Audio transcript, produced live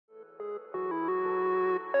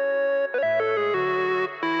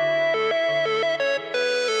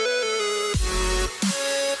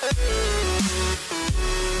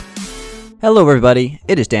Hello everybody,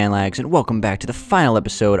 it is Dangeles, and welcome back to the final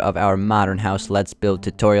episode of our Modern House Let's Build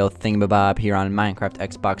tutorial thingamabob here on Minecraft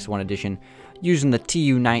Xbox One Edition using the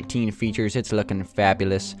TU19 features. It's looking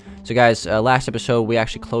fabulous. So guys, last episode we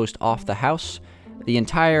actually closed off the house. The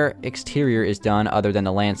entire exterior is done other than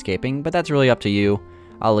the landscaping, but that's really up to you.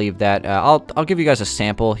 I'll leave that. I'll give you guys a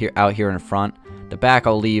sample out here in front. The back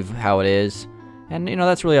I'll leave how it is. And, you know,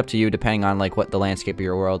 that's really up to you depending on, like, what the landscape of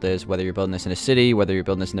your world is. Whether you're building this in a city, whether you're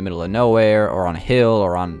building this in the middle of nowhere, or on a hill,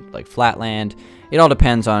 or on, like, flat land. It all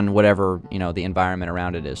depends on whatever, you know, the environment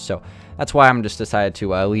around it is. So that's why I'm just decided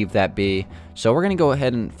to leave that be. So we're going to go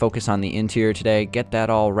ahead and focus on the interior today. Get that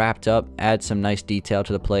all wrapped up. Add some nice detail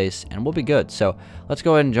to the place. And we'll be good. So let's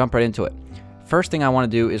go ahead and jump right into it. First thing I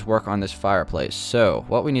want to do is work on this fireplace. So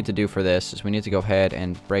what we need to do for this is we need to go ahead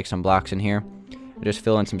and break some blocks in here. And just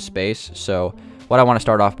fill in some space. So what I want to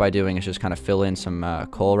start off by doing is just kind of fill in some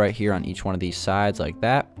coal right here on each one of these sides like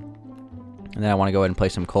that. And then I want to go ahead and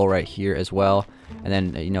place some coal right here as well. And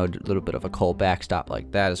then, you know, a little bit of a coal backstop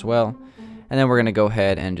like that as well. And then we're going to go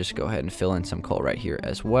ahead and fill in some coal right here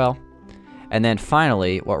as well. And then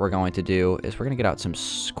finally, what we're going to do is we're going to get out some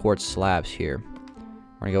quartz slabs here.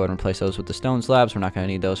 We're going to go ahead and replace those with the stone slabs. We're not going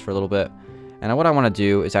to need those for a little bit. And what I want to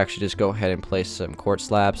do is actually just go ahead and place some quartz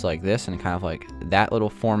slabs like this and kind of like that little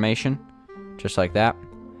formation. Just like that.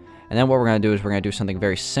 And then what we're going to do is we're going to do something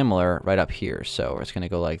very similar right up here. So we're just going to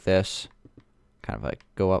go like this. Kind of like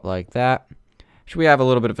go up like that. So we have a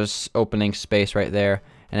little bit of an opening space right there.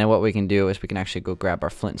 And then what we can do is we can actually go grab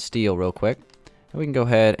our flint and steel real quick. And we can go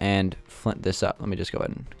ahead and flint this up. Let me just go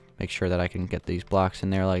ahead and make sure that I can get these blocks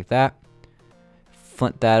in there like that.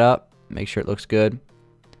 Flint that up. Make sure it looks good.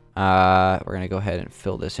 We're going to go ahead and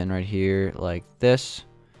fill this in right here like this.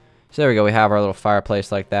 So there we go. We have our little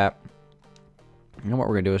fireplace like that. And what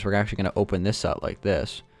we're going to do is we're actually going to open this up like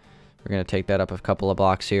this. We're going to take that up a couple of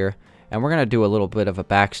blocks here. And we're going to do a little bit of a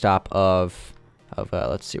backstop of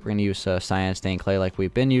let's see, we're going to use cyan stained clay like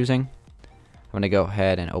we've been using. I'm going to go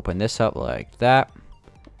ahead and open this up like that.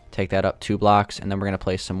 Take that up 2 blocks. And then we're going to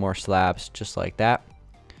place some more slabs just like that.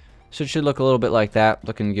 So it should look a little bit like that.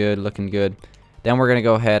 Looking good, looking good. Then we're going to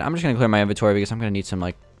go ahead. I'm just going to clear my inventory because I'm going to need some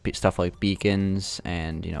like stuff like beacons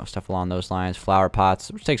and, you know, stuff along those lines. Flower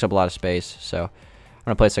pots, which takes up a lot of space. So I'm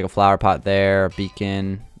going to place like a flower pot there, a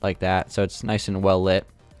beacon, like that. So it's nice and well lit.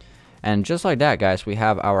 And just like that, guys, we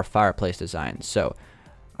have our fireplace design. So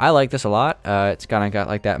I like this a lot. It's kind of got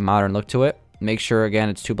like that modern look to it. Make sure, again,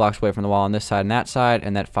 it's 2 blocks away from the wall on this side and that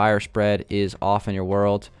and that fire spread is off in your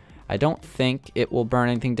world. I don't think it will burn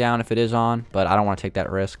anything down if it is on, but I don't want to take that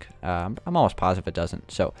risk. I'm almost positive it doesn't.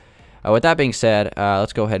 So with that being said,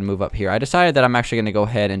 let's go ahead and move up here. I decided that I'm actually going to go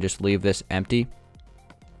ahead and just leave this empty.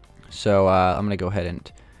 So I'm going to go ahead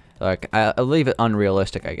and I'll leave it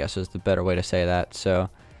unrealistic, I guess is the better way to say that. So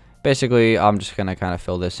basically, I'm just going to kind of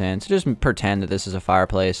fill this in. So just pretend that this is a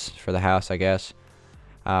fireplace for the house, I guess.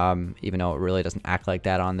 Even though it really doesn't act like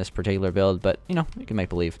that on this particular build, but, you know, you can make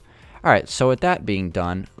believe. All right, so with that being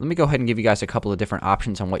done, let me go ahead and give you guys a couple of different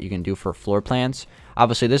options on what you can do for floor plans.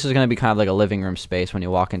 Obviously, this is going to be kind of like a living room space when you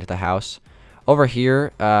walk into the house. Over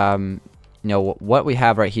here, you know, what we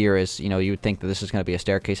have right here is, you know, you would think that this is going to be a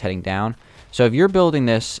staircase heading down. So if you're building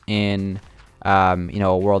this in, you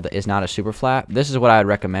know, a world that is not a super flat, this is what I'd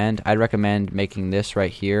recommend. I'd recommend making this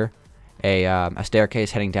right here a staircase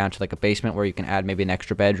heading down to like a basement where you can add maybe an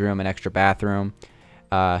extra bedroom, an extra bathroom,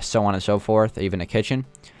 so on and so forth, even a kitchen.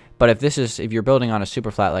 But if you're building on a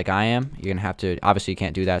super flat like I am, you're going to have to, obviously you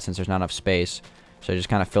can't do that since there's not enough space. So just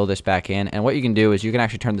kind of fill this back in. And what you can do is you can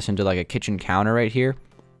actually turn this into like a kitchen counter right here.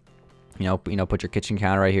 You know, put your kitchen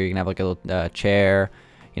counter right here. You can have like a little chair.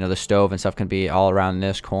 You know, the stove and stuff can be all around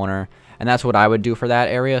this corner. And that's what I would do for that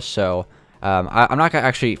area. So I'm not going to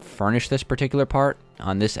actually furnish this particular part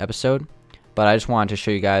on this episode. But I just wanted to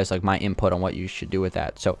show you guys like my input on what you should do with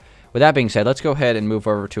that. So with that being said, let's go ahead and move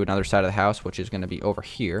over to another side of the house, which is going to be over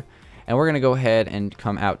here. And we're going to go ahead and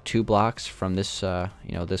come out 2 blocks from this,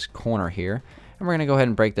 you know, this corner here. And we're going to go ahead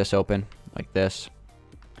and break this open like this.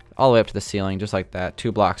 All the way up to the ceiling, just like that,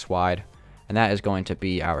 2 blocks wide. And that is going to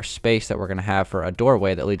be our space that we're going to have for a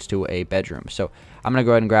doorway that leads to a bedroom. So I'm going to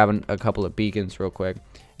go ahead and grab a couple of beacons real quick.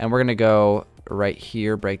 And we're going to go right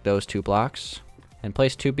here, break those 2 blocks, and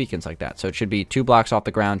place 2 beacons like that. So it should be 2 blocks off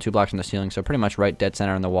the ground, 2 blocks on the ceiling. So pretty much right dead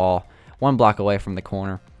center on the wall, 1 block away from the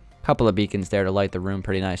corner. A couple of beacons there to light the room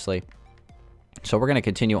pretty nicely. So we're going to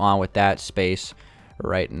continue on with that space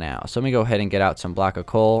right now. So let me go ahead and get out some block of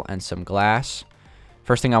coal and some glass.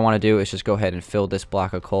 First thing I want to do is just go ahead and fill this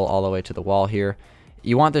block of coal all the way to the wall here.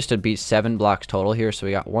 You want this to be 7 blocks total here. So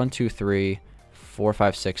we got 1, 2, 3, 4,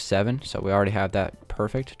 5, 6, 7. So we already have that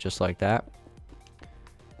perfect, just like that.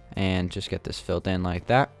 and just get this filled in like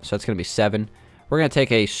that. So that's going to be 7. We're going to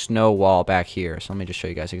take a snow wall back here. So let me just show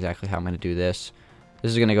you guys exactly how I'm going to do this.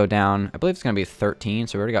 This is going to go down, I believe it's going to be 13.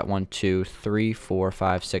 So we already got 1, 2, 3, 4,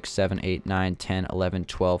 5, 6, 7, 8, 9, 10, 11,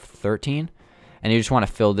 12, 13. And you just want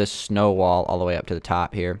to fill this snow wall all the way up to the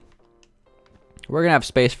top here. We're going to have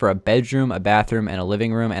space for a bedroom, a bathroom, and a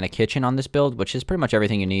living room, and a kitchen on this build, which is pretty much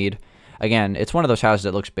everything you need. Again, it's one of those houses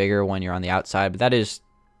that looks bigger when you're on the outside, but that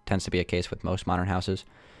tends to be a case with most modern houses.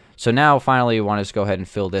 So now, finally, you want to just go ahead and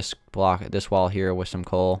fill this wall here with some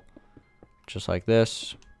coal, just like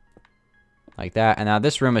this, like that. And now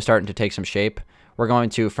this room is starting to take some shape. We're going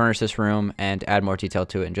to furnish this room and add more detail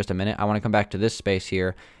to it in just a minute. I want to come back to this space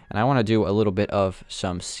here, and I want to do a little bit of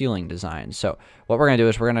some ceiling design. So what we're going to do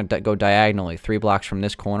is we're going to go diagonally 3 blocks from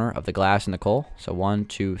this corner of the glass and the coal. So 1,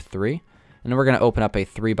 2, 3. And then we're going to open up a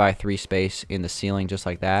 3x3 space in the ceiling just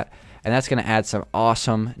like that. And that's going to add some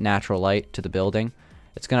awesome natural light to the building.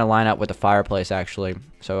 It's going to line up with the fireplace, actually.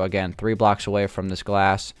 So again, 3 blocks away from this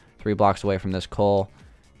glass, 3 blocks away from this coal.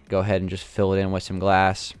 Go ahead and just fill it in with some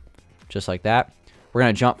glass, just like that. We're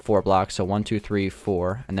going to jump 4 blocks, so 1, 2, 3,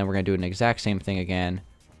 4. And then we're going to do an exact same thing again,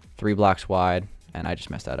 3 blocks wide. And I just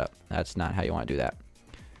messed that up. That's not how you want to do that.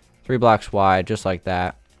 3 blocks wide, just like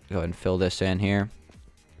that. Go ahead and fill this in here.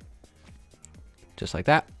 Just like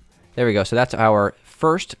that. There we go. So that's our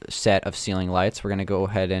first set of ceiling lights. We're going to go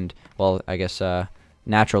ahead and, well, I guess,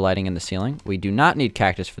 natural lighting in the ceiling. We do not need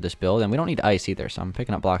cactus for this build, and we don't need ice either, so I'm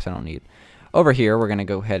picking up blocks I don't need. Over here, we're going to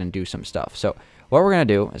go ahead and do some stuff. So what we're going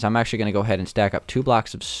to do is I'm actually going to go ahead and stack up 2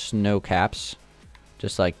 blocks of snow caps,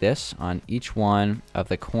 just like this, on each one of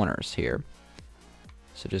the corners here.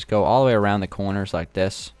 So just go all the way around the corners like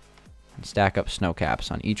this, and stack up snow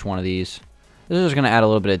caps on each one of these. This is going to add a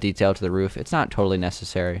little bit of detail to the roof. It's not totally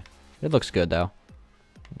necessary. It looks good, though.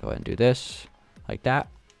 Go ahead and do this, like that.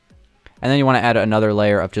 And then you want to add another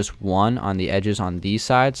layer of just 1 on the edges on these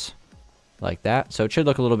sides, like that. So it should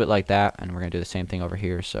look a little bit like that, and we're going to do the same thing over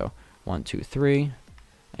here. So 1, 2, 3,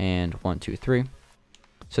 and 1, 2, 3.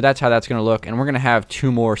 So that's how that's going to look, and we're going to have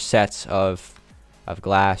 2 more sets of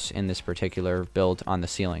glass in this particular build on the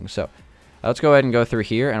ceiling. So let's go ahead and go through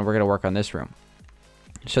here, and we're going to work on this room.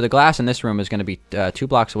 So the glass in this room is going to be 2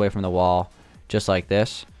 blocks away from the wall, just like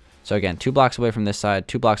this. So again, 2 blocks away from this side,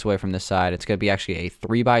 2 blocks away from this side. It's going to be actually a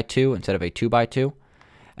 3x2 instead of a 2x2.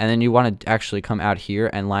 And then you want to actually come out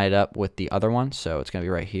here and line it up with the other one. So it's going to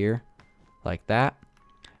be right here, like that.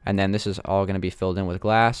 And then this is all going to be filled in with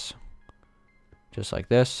glass, just like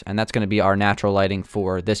this. And that's going to be our natural lighting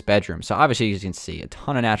for this bedroom. So obviously, as you can see, a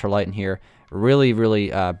ton of natural light in here. Really,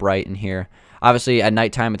 really bright in here. Obviously, at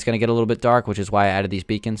nighttime, it's going to get a little bit dark, which is why I added these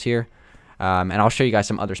beacons here. And I'll show you guys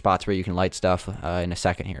some other spots where you can light stuff in a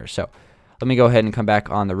second here. So let me go ahead and come back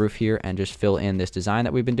on the roof here and just fill in this design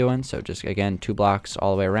that we've been doing. So just, again, 2 blocks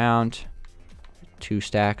all the way around. 2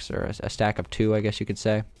 stacks, or a stack of 2, I guess you could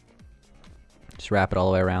say. Just wrap it all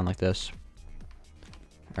the way around like this.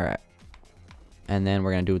 All right. And then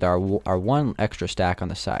we're going to do our 1 extra stack on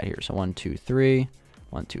the side here. So 1, 2, 3,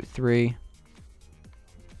 1, 2, 3,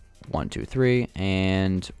 1, 2, 3,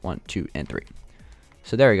 and 1, 2, and 3.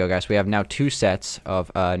 So there we go, guys. We have now 2 sets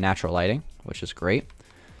of natural lighting, which is great.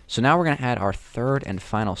 So now we're going to add our 3rd and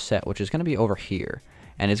final set, which is going to be over here.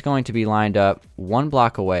 And it's going to be lined up 1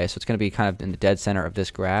 block away. So it's going to be kind of in the dead center of this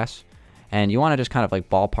grass. And you want to just kind of like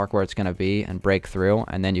ballpark where it's going to be and break through.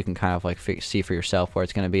 And then you can kind of like see for yourself where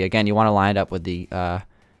it's going to be. Again, you want to line it up with the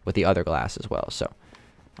other glass as well. So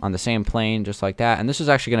on the same plane, just like that. And this is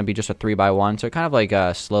actually going to be just a 3x1. So it kind of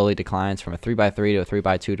like slowly declines from a 3x3 to a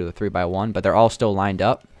 3x2 to a 3x1. But they're all still lined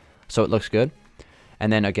up. So it looks good.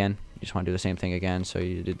 And then again, you just want to do the same thing again. So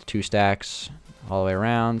you did 2 stacks all the way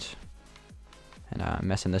around. And I'm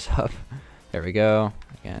messing this up. There we go.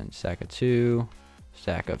 Again, stack of 2.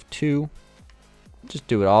 Stack of 2. Just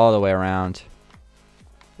do it all the way around.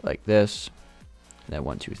 Like this. And then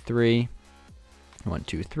 1, 2, 3. 1,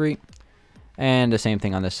 2, 3. And the same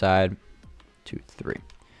thing on this side. 2, 3.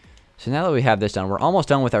 So now that we have this done, we're almost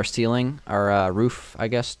done with our ceiling, our roof, I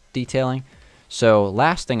guess, detailing. So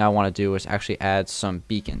last thing I want to do is actually add some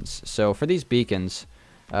beacons. So for these beacons,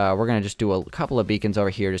 we're going to just do a couple of beacons over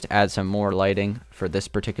here just to add some more lighting for this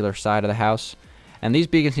particular side of the house. And these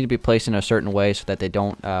beacons need to be placed in a certain way so that they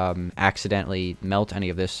don't accidentally melt any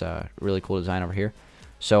of this really cool design over here.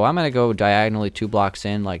 So I'm going to go diagonally 2 blocks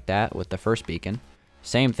in like that with the first beacon.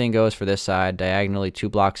 Same thing goes for this side, diagonally 2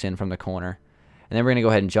 blocks in from the corner. And then we're going to go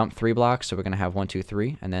ahead and jump 3 blocks. So we're going to have 1, 2,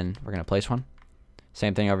 3, and then we're going to place one.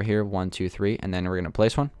 Same thing over here, 1, 2, 3, and then we're going to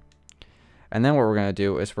place one. And then what we're going to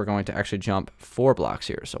do is we're going to actually jump 4 blocks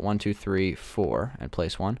here. So 1, 2, 3, 4, and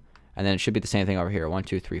place one. And then it should be the same thing over here, 1,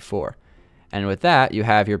 2, 3, 4. And with that, you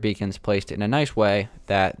have your beacons placed in a nice way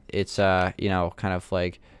that it's, you know, kind of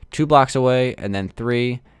like 2 blocks away, and then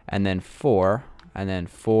 3, and then 4, and then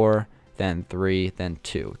 4, then 3, then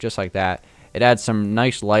 2, just like that. It adds some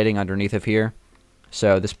nice lighting underneath of here,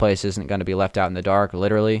 so this place isn't going to be left out in the dark,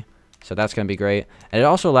 literally. So that's going to be great. And it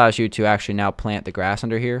also allows you to actually now plant the grass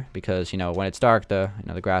under here, because, you know, when it's dark, the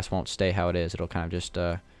grass won't stay how it is. It'll kind of just,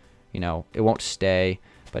 you know, it won't stay.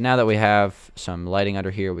 But now that we have some lighting under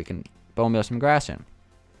here, we can bone meal some grass in.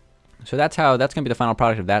 So that's going to be the final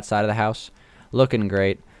product of that side of the house. Looking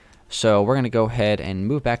great. So we're going to go ahead and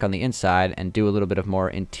move back on the inside and do a little bit of more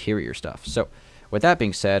interior stuff. So with that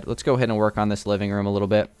being said, let's go ahead and work on this living room a little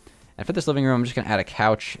bit. And for this living room, I'm just going to add a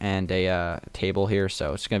couch and a table here,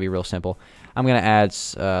 so it's going to be real simple. I'm going to add,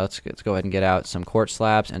 let's go ahead and get out some quartz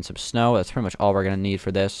slabs and some snow. That's pretty much all we're going to need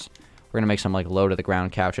for this. We're going to make some like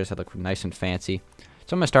low-to-the-ground couches that look nice and fancy.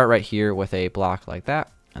 So I'm going to start right here with a block like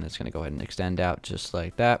that, and it's going to go ahead and extend out just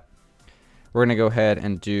like that. We're going to go ahead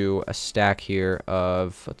and do a stack here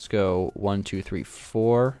of, let's go 1, 2, 3,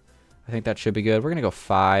 4. I think that should be good. We're going to go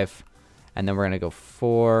 5, and then we're going to go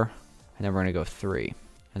 4, and then we're going to go 3.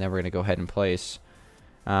 And then we're going to go ahead and place,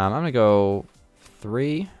 I'm going to go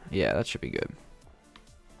 3. Yeah, that should be good.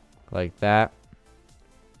 Like that.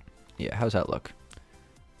 Yeah, how's that look?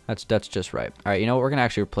 That's just right. All right, you know what? We're going to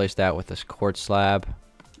actually replace that with this quartz slab.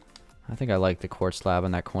 I think I like the quartz slab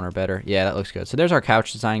on that corner better. Yeah, that looks good. So there's our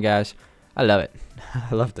couch design, guys. I love it.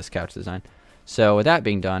 I love this couch design. So with that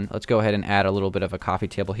being done, let's go ahead and add a little bit of a coffee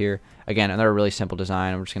table here. Again, another really simple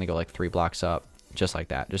design. I'm just going to go like 3 blocks up, just like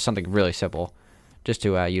that. Just something really simple, just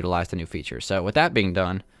to utilize the new features. So with that being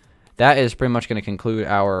done, that is pretty much going to conclude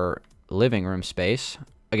our living room space.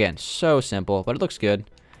 Again, so simple, but it looks good.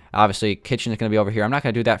 Obviously, kitchen is going to be over here. I'm not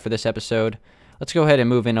going to do that for this episode. Let's go ahead and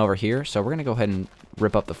move in over here. So we're going to go ahead and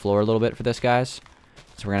rip up the floor a little bit for this, guys.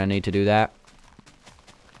 So we're going to need to do that.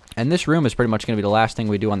 And this room is pretty much going to be the last thing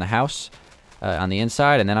we do on the house, on the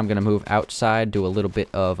inside. And then I'm going to move outside, do a little bit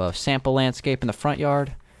of a sample landscape in the front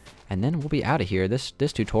yard. And then we'll be out of here. This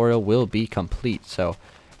tutorial will be complete. So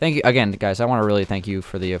thank you again, guys. I want to really thank you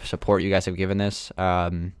for the support you guys have given this.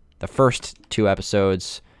 The first 2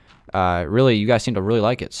 episodes, really, you guys seem to really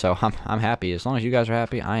like it. So I'm happy. As long as you guys are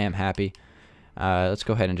happy, I am happy. Let's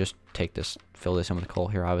go ahead and just fill this in with coal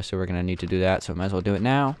here. Obviously, we're going to need to do that, so might as well do it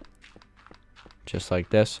now. Just like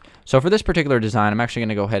this. So for this particular design, I'm actually going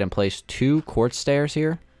to go ahead and place 2 quartz stairs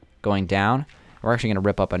here going down. We're actually going to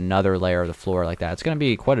rip up another layer of the floor like that. It's going to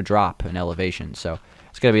be quite a drop in elevation. So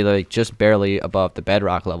it's going to be like just barely above the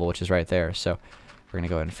bedrock level, which is right there. So we're going to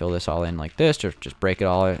go ahead and fill this all in like this, or just break it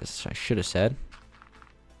all, as I should have said.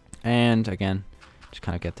 And again, just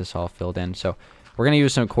kind of get this all filled in. So we're going to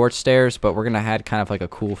use some quartz stairs, but we're going to add kind of like a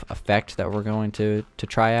cool effect that we're going to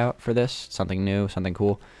try out for this. Something new, something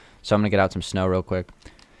cool. So I'm going to get out some snow real quick.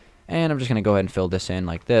 And I'm just going to go ahead and fill this in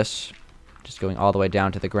like this. Just going all the way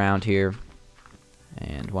down to the ground here.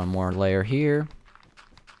 And one more layer here.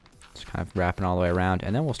 Just kind of wrapping all the way around.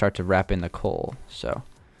 And then we'll start to wrap in the coal. So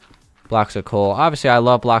blocks of coal. Obviously, I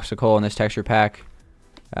love blocks of coal in this texture pack.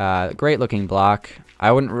 Great looking block.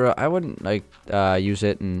 I wouldn't like use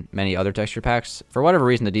it in many other texture packs. For whatever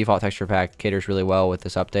reason, the default texture pack caters really well with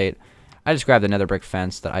this update. I just grabbed another brick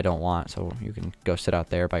fence that I don't want, so you can go sit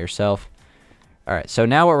out there by yourself. All right, so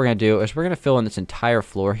now what we're going to do is we're going to fill in this entire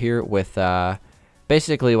floor here with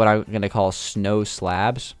basically what I'm going to call snow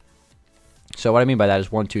slabs. So what I mean by that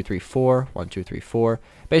is 1, 2, 3, 4, 1, 2, 3, 4.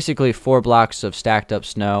 Basically, 4 blocks of stacked up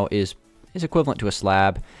snow is equivalent to a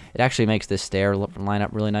slab. It actually makes this stair line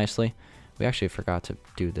up really nicely. We actually forgot to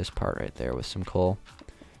do this part right there with some coal.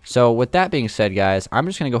 So with that being said, guys, I'm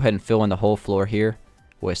just going to go ahead and fill in the whole floor here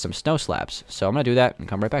with some snow slabs. So I'm going to do that and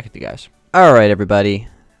come right back with you guys. All right, everybody.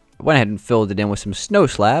 I went ahead and filled it in with some snow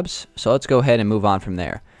slabs. So let's go ahead and move on from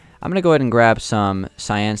there. I'm going to go ahead and grab some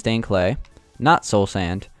cyan stained clay, not soul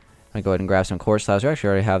sand. I'm going to go ahead and grab some quartz slabs. We actually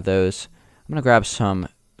already have those. I'm going to grab some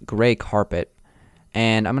gray carpet.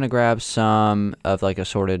 And I'm going to grab some of like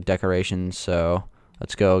assorted decorations. So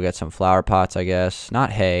let's go get some flower pots, I guess.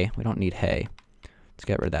 Not hay. We don't need hay. Let's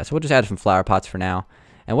get rid of that. So we'll just add some flower pots for now.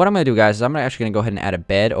 And what I'm going to do, guys, is I'm actually going to go ahead and add a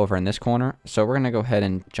bed over in this corner. So we're going to go ahead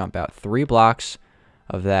and jump out 3 blocks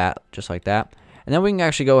of that, just like that. And then we can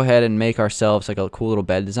actually go ahead and make ourselves like a cool little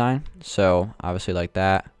bed design. So obviously like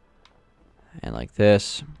that and like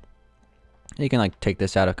this. You can like take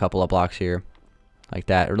this out a couple of blocks here like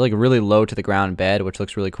that. Or like a really low to the ground bed, which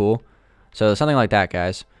looks really cool. So something like that,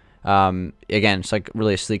 guys. Again, it's like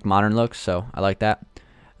really a sleek modern look. So I like that.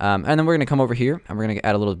 And then we're going to come over here and we're going to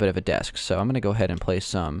add a little bit of a desk. So I'm going to go ahead and place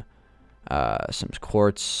some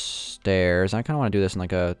quartz stairs. I kind of want to do this in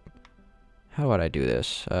like a how would I do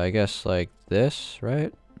this? I guess like this,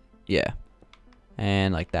 right? Yeah.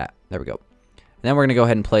 And like that. There we go. And then we're going to go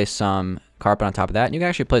ahead and place some carpet on top of that. And you can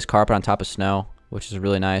actually place carpet on top of snow, which is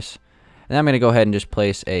really nice. And then I'm going to go ahead and just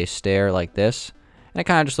place a stair like this. And it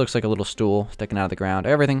kind of just looks like a little stool sticking out of the ground.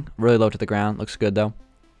 Everything really low to the ground. Looks good, though.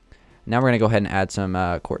 Now we're going to go ahead and add some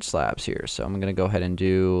quartz slabs here. So I'm going to go ahead and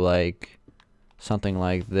do like something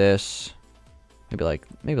like this. Maybe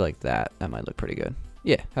like that. That might look pretty good.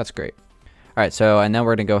 Yeah, that's great. All right, so and then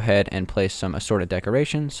we're going to go ahead and place some assorted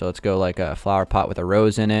decorations. So let's go like a flower pot with a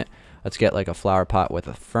rose in it. Let's get like a flower pot with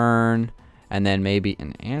a fern, and then maybe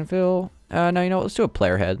an anvil. No, you know what? Let's do a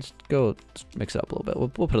player head. Let's mix it up a little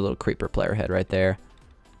bit. We'll put a little creeper player head right there.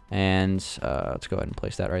 And let's go ahead and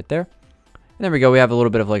place that right there. And there we go. We have a little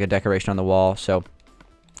bit of like a decoration on the wall. So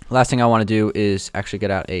last thing I want to do is actually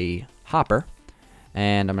get out a hopper.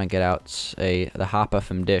 And I'm going to get out the hopper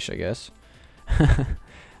from dish, I guess.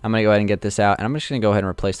 I'm going to go ahead and get this out. And I'm just going to go ahead and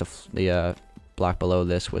replace the block below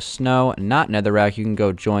this with snow, not netherrack. You can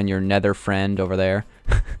go join your nether friend over there.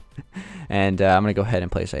 And I'm going to go ahead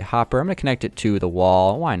and place a hopper. I'm going to connect it to the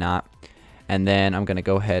wall. Why not? And then I'm going to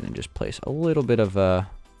go ahead and just place a little bit of a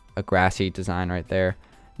grassy design right there.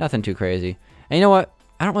 Nothing too crazy. And you know what?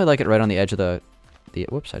 I don't really like it right on the edge of the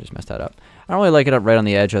whoops, I just messed that up. I don't really like it up right on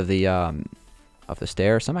the edge of the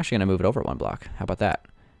stairs. So I'm actually going to move it over one block. How about that?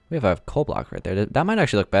 We have a coal block right there. That might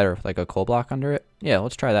actually look better with like a coal block under it. Yeah,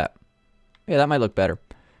 let's try that. Yeah, that might look better.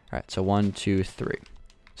 All right, so 1, 2, 3.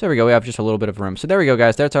 So there we go. We have just a little bit of room. So there we go,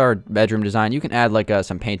 guys. That's our bedroom design. You can add like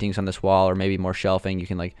some paintings on this wall, or maybe more shelving. You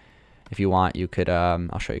can like, if you want, you could.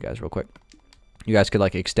 I'll show you guys real quick. You guys could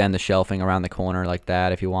like extend the shelving around the corner like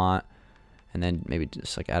that if you want, and then maybe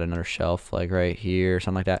just like add another shelf like right here,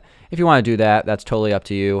 something like that. If you want to do that, that's totally up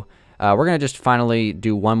to you. We're gonna just finally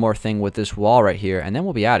do one more thing with this wall right here, and then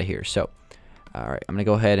we'll be out of here. So. All right, I'm going to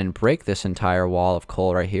go ahead and break this entire wall of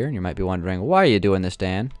coal right here. And you might be wondering, why are you doing this,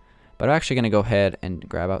 Dan? But I'm actually going to go ahead and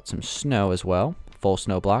grab out some snow as well. Full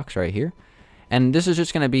snow blocks right here. And this is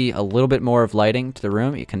just going to be a little bit more of lighting to the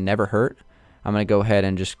room. It can never hurt. I'm going to go ahead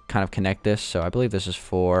and just kind of connect this. So I believe this is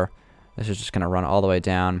just going to run all the way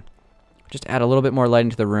down. Just add a little bit more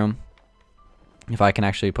lighting to the room. If I can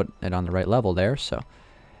actually put it on the right level there. So.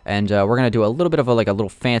 And we're going to do a little bit of a little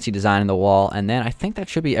fancy design in the wall. And then I think that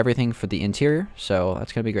should be everything for the interior. So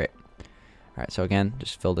that's going to be great. All right, so again,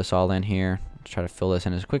 just fill this all in here. Just try to fill this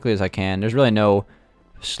in as quickly as I can. There's really no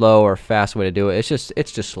slow or fast way to do it.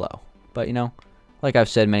 It's just slow. But, you know, like I've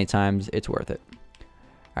said many times, it's worth it.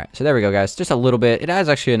 All right, so there we go, guys. Just a little bit. It adds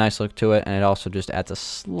actually a nice look to it. And it also just adds a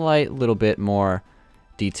slight little bit more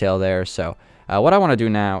detail there. So... what I want to do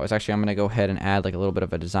now is actually I'm going to go ahead and add like a little bit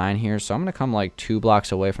of a design here. So I'm going to come like 2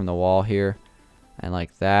 blocks away from the wall here. And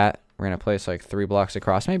like that. We're going to place like 3 blocks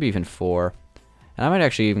across, maybe even 4. And I might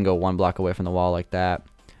actually even go 1 block away from the wall like that.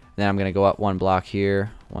 Then I'm going to go up 1 block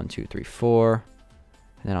here. 1, 2, 3, 4.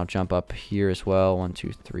 And then I'll jump up here as well. 1,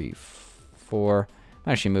 2, 3, 4.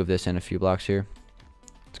 I'll actually move this in a few blocks here.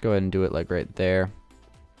 Let's go ahead and do it like right there.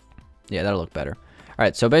 Yeah, that'll look better. All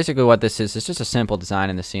right, so basically what this is, it's just a simple design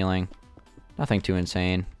in the ceiling. Nothing too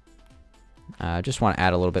insane. Just want to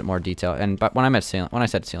add a little bit more detail. But when I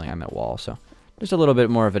said ceiling, I meant wall. So just a little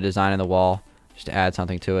bit more of a design in the wall, just to add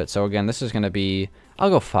something to it. So again, this is going to be,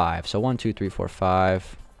 I'll go 5. So 1, 2, 3, 4,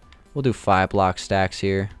 5. We'll do 5 block stacks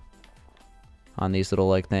here on these little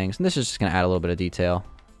like things. And this is just going to add a little bit of detail.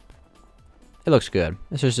 It looks good.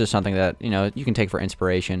 This is just something that, you know, you can take for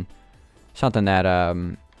inspiration. Something that,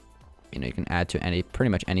 you know, you can add to pretty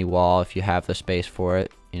much any wall if you have the space for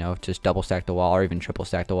it. You know, just double stack the wall or even triple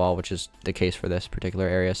stack the wall, which is the case for this particular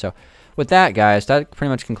area. So with that, guys, that pretty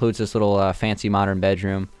much concludes this little fancy modern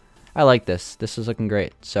bedroom. I like this. This is looking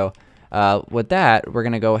great. So with that, we're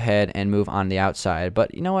going to go ahead and move on the outside.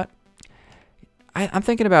 But you know what? I'm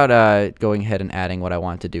thinking about going ahead and adding what I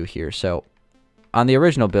want to do here. So on the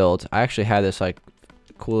original build, I actually had this like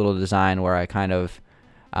cool little design where I kind of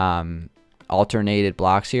alternated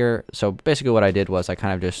blocks here. So basically what I did was I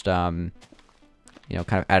kind of just... you know,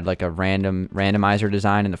 kind of add like a randomizer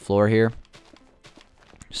design in the floor here.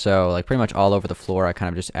 So like pretty much all over the floor, I kind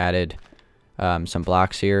of just added some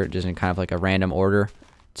blocks here, just in kind of like a random order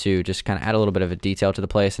to just kind of add a little bit of a detail to the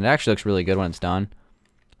place. And it actually looks really good when it's done.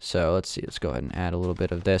 So let's see, let's go ahead and add a little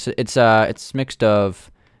bit of this. It's mixed of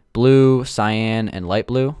blue, cyan, and light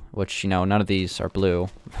blue, which, you know, none of these are blue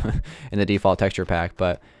in the default texture pack,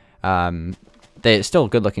 but they're still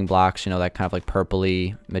good looking blocks, you know, that kind of like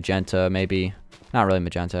purpley, magenta maybe. Not really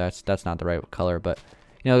magenta. That's not the right color, but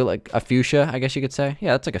you know, like a fuchsia, I guess you could say.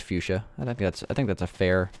 Yeah, that's like a fuchsia. I think that's a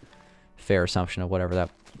fair assumption of whatever that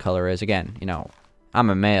color is. Again, you know, I'm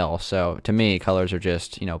a male, so to me, colors are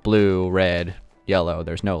just, you know, blue, red, yellow.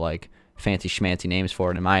 There's no like fancy schmancy names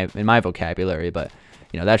for it in my vocabulary, but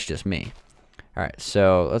you know, that's just me. All right,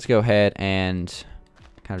 so let's go ahead and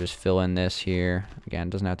kind of just fill in this here. Again,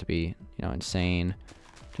 it doesn't have to be, you know, insane.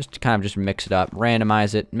 Just to kind of just mix it up,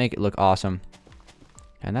 randomize it, make it look awesome.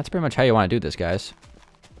 And that's pretty much how you want to do this, guys.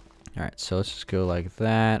 All right, so let's just go like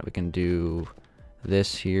that. We can do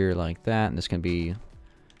this here like that, and this can be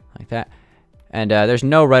like that. And there's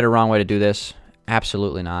no right or wrong way to do this.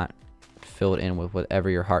 Absolutely not. Fill it in with whatever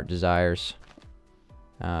your heart desires.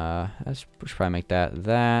 We should probably make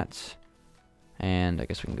that. And I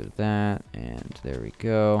guess we can go that. And there we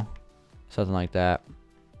go. Something like that.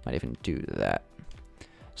 Might even do that.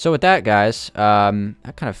 So with that, guys,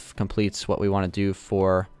 that kind of completes what we want to do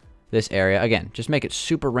for this area. Again, just make it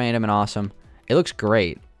super random and awesome. It looks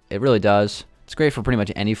great. It really does. It's great for pretty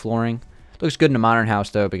much any flooring. Looks good in a modern house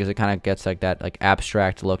though, because it kind of gets like that like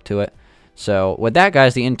abstract look to it. So with that,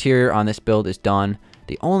 guys, the interior on this build is done.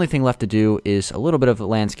 The only thing left to do is a little bit of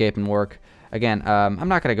landscaping work. Again, I'm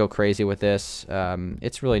not gonna go crazy with this.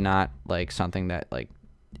 It's really not like something that like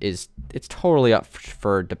it's totally up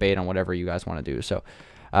for debate on whatever you guys want to do. So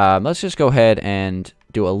let's just go ahead and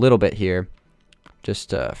do a little bit here, just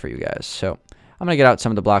for you guys. So I'm gonna get out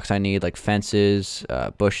some of the blocks I need, like fences,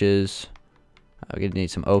 bushes. We're gonna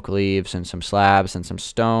need some oak leaves and some slabs and some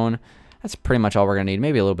stone. That's pretty much all we're gonna need.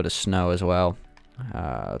 Maybe a little bit of snow as well.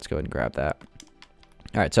 Let's go ahead and grab that.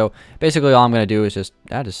 All right, so basically all I'm gonna do is just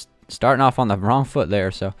starting off on the wrong foot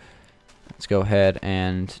there. So let's go ahead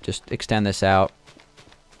and just extend this out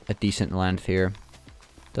a decent length here.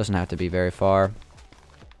 Doesn't have to be very far.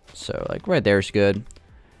 So like right there is good.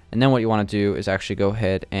 And then what you want to do is actually go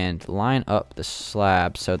ahead and line up the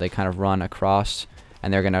slabs so they kind of run across,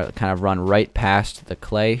 and they're going to kind of run right past the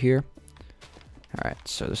clay here. All right,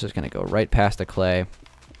 so this is going to go right past the clay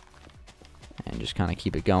and just kind of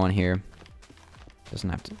keep it going here. Doesn't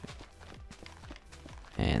have to.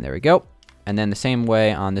 And there we go. And then the same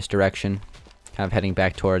way on this direction, kind of heading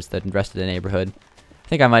back towards the rest of the neighborhood. I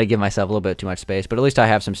think I might have given myself a little bit too much space, but at least I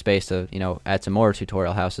have some space to, you know, add some more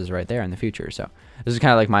tutorial houses right there in the future. So this is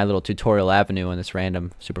kind of like my little tutorial avenue in this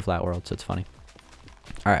random super flat world, so it's funny.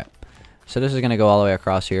 All right, so this is going to go all the way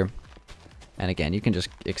across here. And again, you can just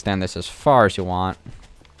extend this as far as you want.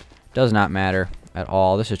 Does not matter at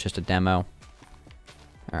all. This is just a demo.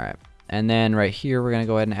 All right, and then right here, we're going to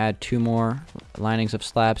go ahead and add 2 more linings of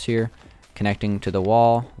slabs here, connecting to the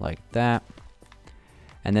wall like that.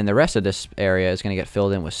 And then the rest of this area is going to get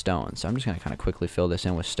filled in with stone. So I'm just going to kind of quickly fill this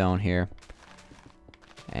in with stone here.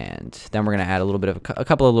 And then we're going to add a little bit of a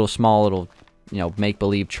couple of little small little, you know,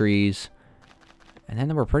 make-believe trees. And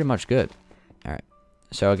then we're pretty much good. All right.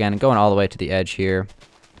 So again, going all the way to the edge here.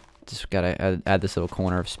 Just got to add this little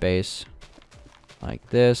corner of space like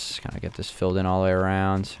this. Kind of get this filled in all the way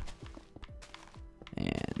around.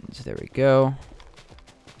 And there we go.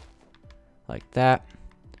 Like that.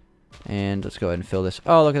 And let's go ahead and fill this.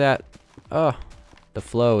 Oh, look at that. Oh, the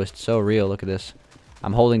flow is so real. Look at this.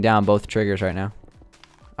 I'm holding down both triggers right now.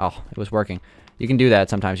 Oh, it was working. You can do that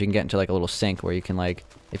sometimes. You can get into like a little sync where you can like,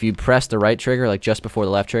 if you press the right trigger like just before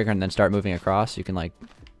the left trigger and then start moving across, you can like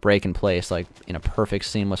break in place like in a perfect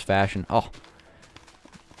seamless fashion. Oh,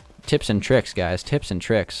 tips and tricks, guys. Tips and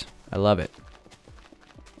tricks. I love it.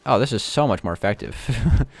 Oh, this is so much more effective.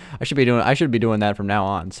 I should be doing that from now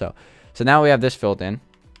on. So now we have this filled in.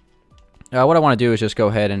 What I want to do is just go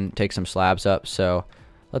ahead and take some slabs up. So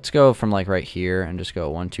let's go from like right here and just go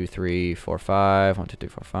 1, 2, 3, 4, 5. 1, 2, 3,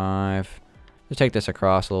 4, 5. Just take this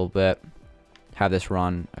across a little bit. Have this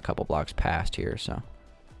run a couple blocks past here. So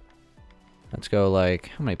let's go like,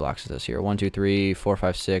 how many blocks is this here? 1, 2, 3, 4,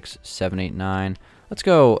 5, 6, 7, 8, 9. Let's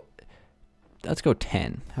go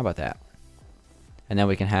 10. How about that? And then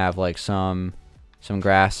we can have like some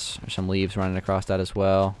grass or some leaves running across that as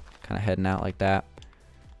well. Kind of heading out like that.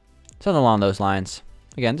 Something along those lines.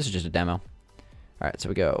 Again, this is just a demo. All right, so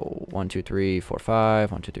we go 1, 2, 3, 4,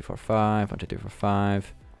 5. 1, 2, 3, 4, 5. 1, 2, 3, 4,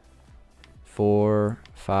 5. 4,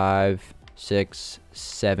 5, 6,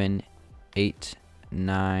 7, 8,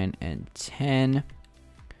 9, and 10.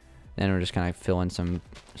 Then we're just kind of filling some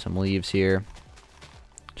leaves here,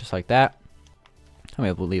 just like that. How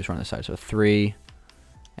many leaves are on this side? So 3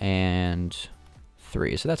 and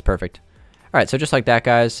 3. So that's perfect. All right, so just like that,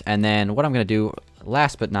 guys. And then what I'm going to do,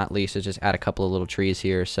 last but not least, is just add a couple of little trees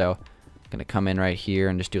here. So I'm going to come in right here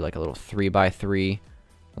and just do like a little 3x3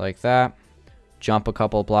 like that. Jump a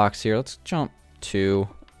couple blocks here. Let's jump 2.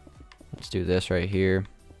 Let's do this right here.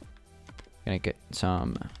 Going to get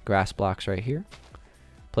some grass blocks right here.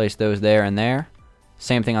 Place those there and there.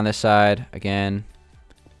 Same thing on this side. Again,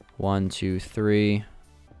 1, 2, 3.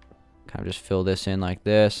 Kind of just fill this in like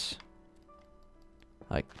this.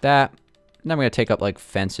 Like that. And then we're going to take up like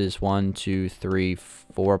fences. 1, 2, 3,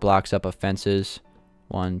 4 blocks up of fences.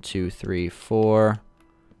 1, 2, 3, 4.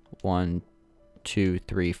 1, 2,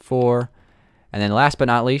 3, 4. And then last but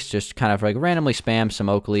not least, just kind of like randomly spam some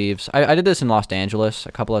oak leaves. I did this in Los Angeles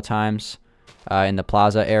a couple of times in the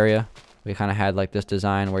plaza area. We kind of had like this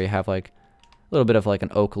design where you have like a little bit of like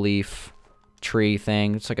an oak leaf tree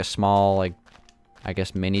thing. It's like a small, like, I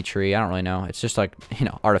guess mini tree. I don't really know. It's just like, you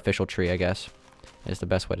know, artificial tree, I guess is the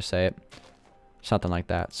best way to say it. Something like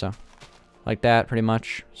that. So like that, pretty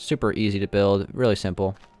much. Super easy to build. Really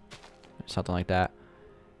simple. Something like that.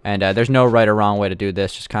 And there's no right or wrong way to do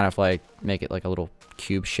this. Just kind of like make it like a little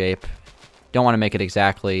cube shape. Don't want to make it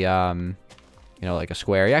exactly, you know, like a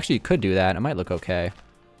square. You could do that. It might look okay.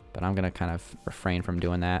 But I'm going to kind of refrain from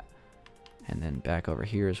doing that. And then back over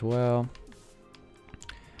here as well.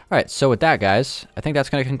 All right, so with that, guys, I think that's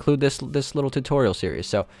going to conclude this little tutorial series.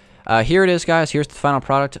 So here it is, guys. Here's the final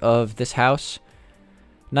product of this house.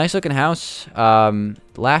 Nice looking house.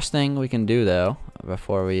 Last thing we can do, though,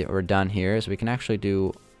 before we're done here is we can actually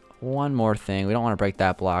do one more thing. We don't want to break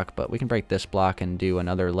that block, but we can break this block and do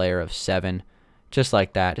another layer of 7, just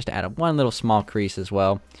like that, just to add one little small crease as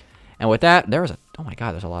well. And with that, oh my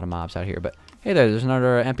god, there's a lot of mobs out here, but hey there's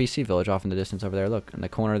another NPC village off in the distance over there. Look, in the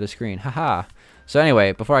corner of the screen. Haha. So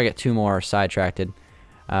anyway, before I get too more sidetracked,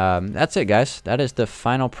 that's it, guys. That is the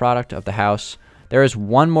final product of the house. There is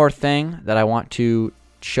one more thing that I want to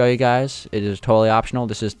show you guys. It is totally optional.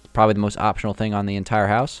 This is probably the most optional thing on the entire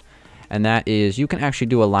house. And that is you can actually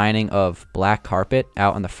do a lining of black carpet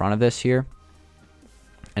out in the front of this here.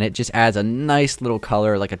 And it just adds a nice little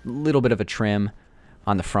color, like a little bit of a trim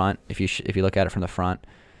on the front if you look at it from the front.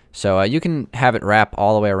 So you can have it wrap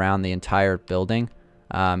all the way around the entire building.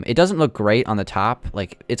 It doesn't look great on the top.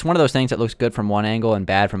 Like, it's one of those things that looks good from one angle and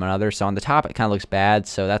bad from another. So on the top it kind of looks bad.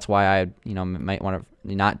 So that's why I, you know, might want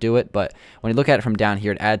to not do it. But when you look at it from down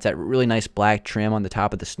here, it adds that really nice black trim on the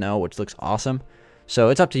top of the snow, which looks awesome. So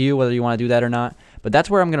it's up to you whether you want to do that or not. But that's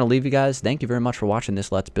where I'm going to leave you guys. Thank you very much for watching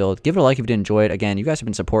this Let's Build. Give it a like if you did enjoy it. Again, you guys have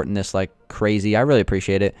been supporting this like crazy. I really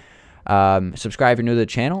appreciate it. Subscribe if you're new to the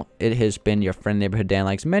channel. It has been your friend neighborhood Dan.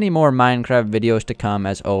 Likes many more Minecraft videos to come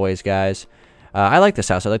as always, guys. I like this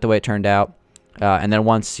house. I like the way it turned out. And then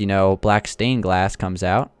once, you know, black stained glass comes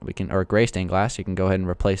out, or gray stained glass, you can go ahead and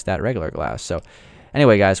replace that regular glass. So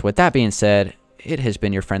anyway, guys, with that being said, it has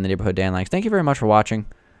been your friend the neighborhood Dan. Likes. Thank you very much for watching.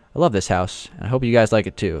 I love this house, and I hope you guys like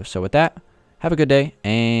it too. So with that, have a good day,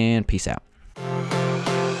 and peace out.